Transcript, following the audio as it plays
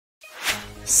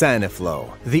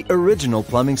Saniflo, the original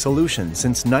plumbing solution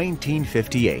since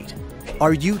 1958.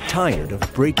 Are you tired of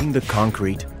breaking the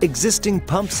concrete? Existing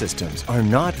pump systems are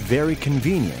not very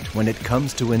convenient when it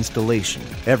comes to installation.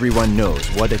 Everyone knows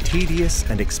what a tedious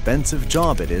and expensive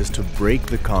job it is to break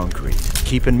the concrete.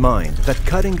 Keep in mind that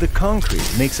cutting the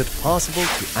concrete makes it possible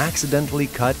to accidentally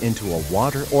cut into a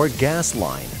water or gas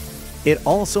line. It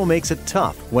also makes it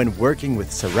tough when working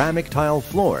with ceramic tile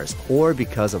floors or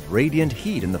because of radiant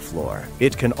heat in the floor.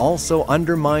 It can also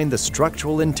undermine the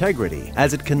structural integrity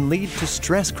as it can lead to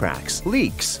stress cracks,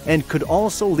 leaks, and could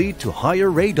also lead to higher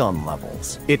radon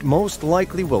levels. It most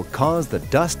likely will cause the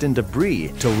dust and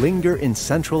debris to linger in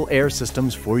central air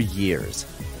systems for years.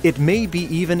 It may be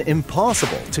even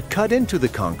impossible to cut into the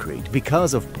concrete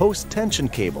because of post-tension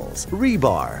cables,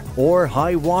 rebar, or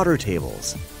high water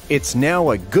tables. It's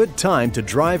now a good time to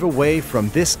drive away from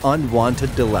this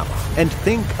unwanted dilemma and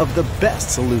think of the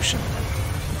best solution.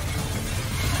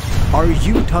 Are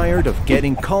you tired of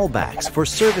getting callbacks for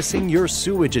servicing your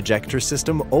sewage ejector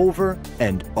system over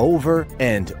and over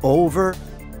and over?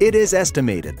 It is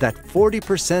estimated that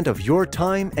 40% of your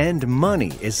time and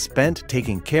money is spent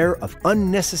taking care of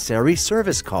unnecessary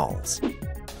service calls.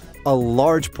 A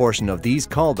large portion of these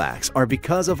callbacks are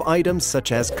because of items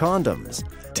such as condoms,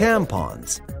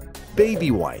 tampons,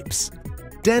 baby wipes,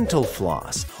 dental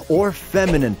floss, or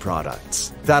feminine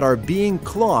products that are being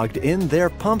clogged in their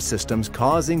pump systems,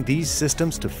 causing these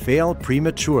systems to fail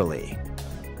prematurely.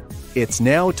 It's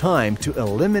now time to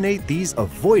eliminate these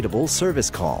avoidable service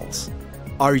calls.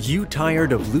 Are you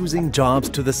tired of losing jobs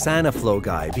to the Saniflo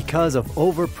guy because of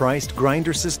overpriced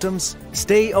grinder systems?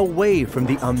 Stay away from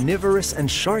the omnivorous and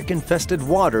shark-infested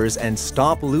waters and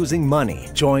stop losing money.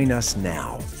 Join us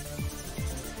now.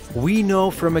 We know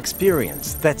from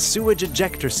experience that sewage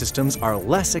ejector systems are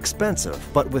less expensive,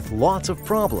 but with lots of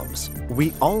problems.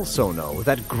 We also know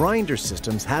that grinder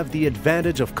systems have the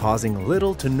advantage of causing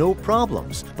little to no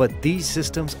problems, but these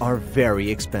systems are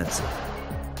very expensive.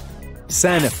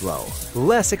 Saniflo,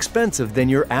 less expensive than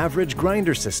your average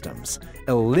grinder systems,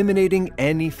 eliminating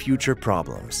any future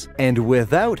problems, and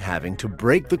without having to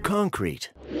break the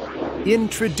concrete.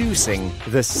 Introducing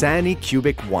the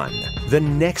Sanicubic One, the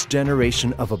next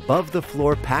generation of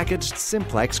above-the-floor packaged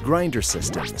simplex grinder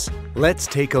systems. Let's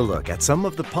take a look at some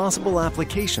of the possible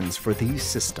applications for these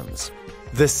systems.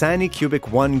 The Sanicubic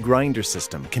One grinder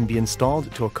system can be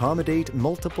installed to accommodate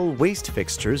multiple waste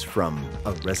fixtures from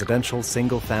a residential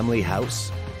single-family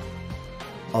house,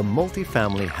 a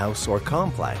multi-family house or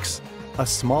complex, a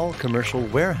small commercial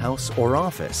warehouse or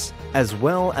office, as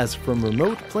well as from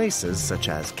remote places such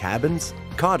as cabins,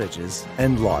 cottages,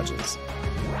 and lodges.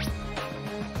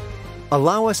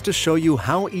 Allow us to show you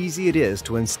how easy it is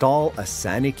to install a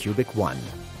Sanicubic One.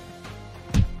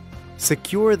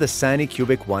 Secure the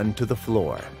Sanicubic One to the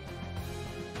floor.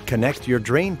 Connect your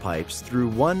drain pipes through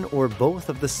one or both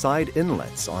of the side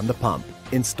inlets on the pump.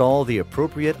 Install the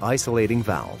appropriate isolating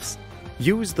valves.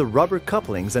 Use the rubber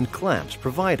couplings and clamps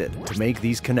provided to make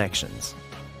these connections.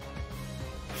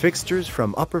 Fixtures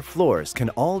from upper floors can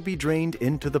all be drained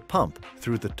into the pump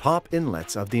through the top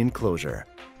inlets of the enclosure.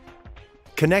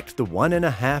 Connect the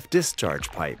 1.5 discharge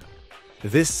pipe.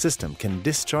 This system can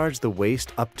discharge the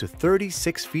waste up to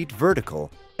 36 feet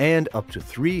vertical and up to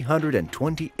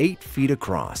 328 feet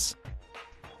across.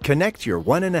 Connect your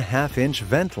 1.5-inch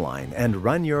vent line and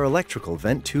run your electrical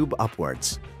vent tube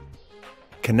upwards.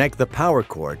 Connect the power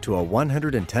cord to a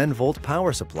 110-volt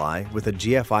power supply with a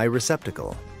GFI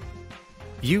receptacle.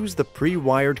 Use the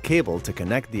pre-wired cable to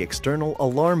connect the external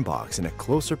alarm box in a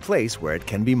closer place where it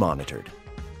can be monitored.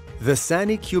 The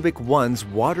Sanicubic One's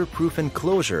waterproof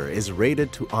enclosure is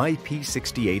rated to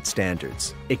IP68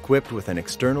 standards. Equipped with an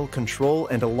external control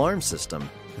and alarm system,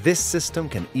 this system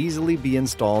can easily be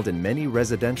installed in many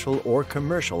residential or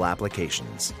commercial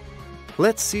applications.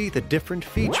 Let's see the different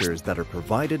features that are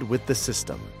provided with the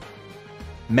system.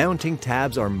 Mounting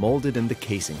tabs are molded in the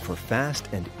casing for fast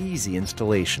and easy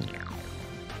installation.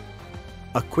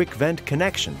 A quick vent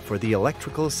connection for the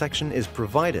electrical section is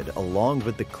provided along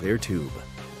with the clear tube.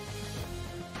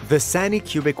 The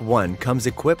Sanicubic One comes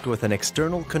equipped with an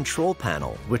external control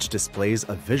panel which displays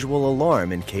a visual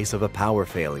alarm in case of a power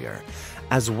failure,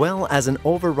 as well as an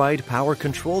override power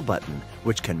control button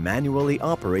which can manually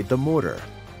operate the motor.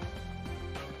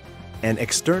 An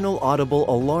external audible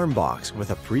alarm box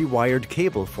with a pre-wired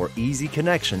cable for easy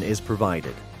connection is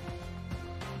provided.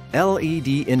 LED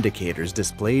indicators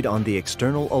displayed on the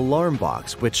external alarm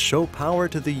box which show power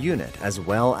to the unit as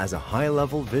well as a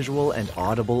high-level visual and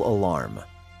audible alarm.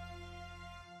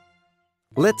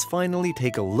 Let's finally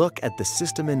take a look at the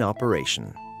system in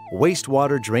operation.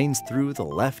 Wastewater drains through the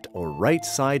left or right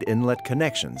side inlet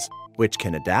connections, which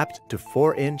can adapt to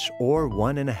 4-inch or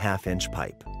 1.5-inch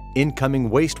pipe.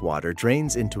 Incoming wastewater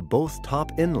drains into both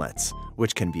top inlets,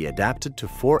 which can be adapted to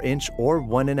 4-inch or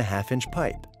 1.5-inch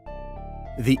pipe.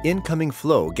 The incoming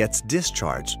flow gets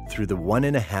discharged through the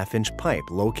 1.5-inch pipe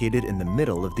located in the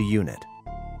middle of the unit.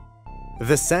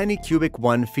 The Sanicubic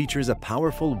 1 features a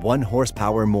powerful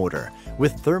 1-horsepower motor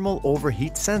with thermal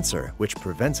overheat sensor which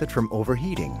prevents it from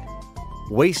overheating.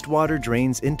 Wastewater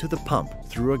drains into the pump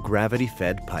through a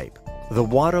gravity-fed pipe. The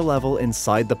water level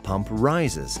inside the pump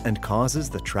rises and causes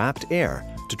the trapped air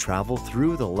to travel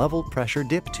through the level pressure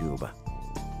dip tube.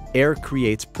 Air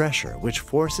creates pressure, which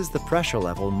forces the pressure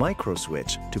level micro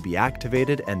switch to be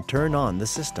activated and turn on the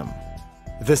system.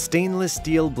 The stainless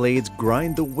steel blades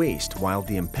grind the waste while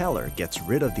the impeller gets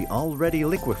rid of the already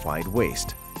liquefied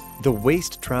waste. The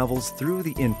waste travels through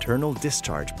the internal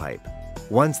discharge pipe.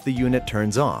 Once the unit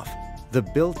turns off, the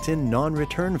built-in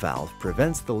non-return valve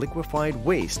prevents the liquefied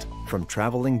waste from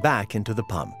traveling back into the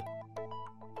pump.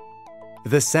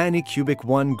 The Sanicubic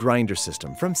 1 grinder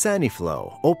system from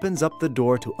Saniflo opens up the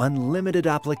door to unlimited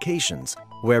applications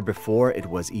where before it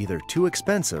was either too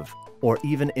expensive or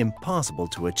even impossible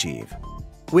to achieve.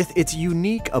 With its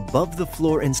unique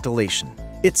above-the-floor installation,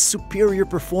 its superior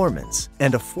performance,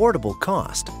 and affordable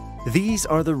cost, these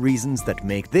are the reasons that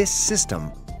make this system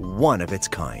one of its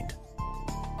kind.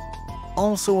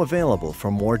 Also available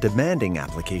for more demanding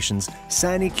applications,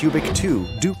 Sanicubic 2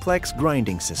 Duplex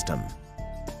Grinding System.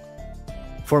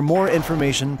 For more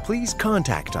information, please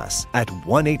contact us at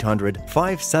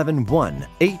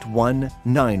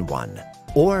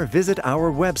 1-800-571-8191 or visit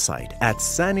our website at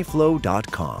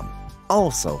saniflo.com.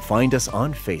 Also find us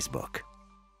on Facebook.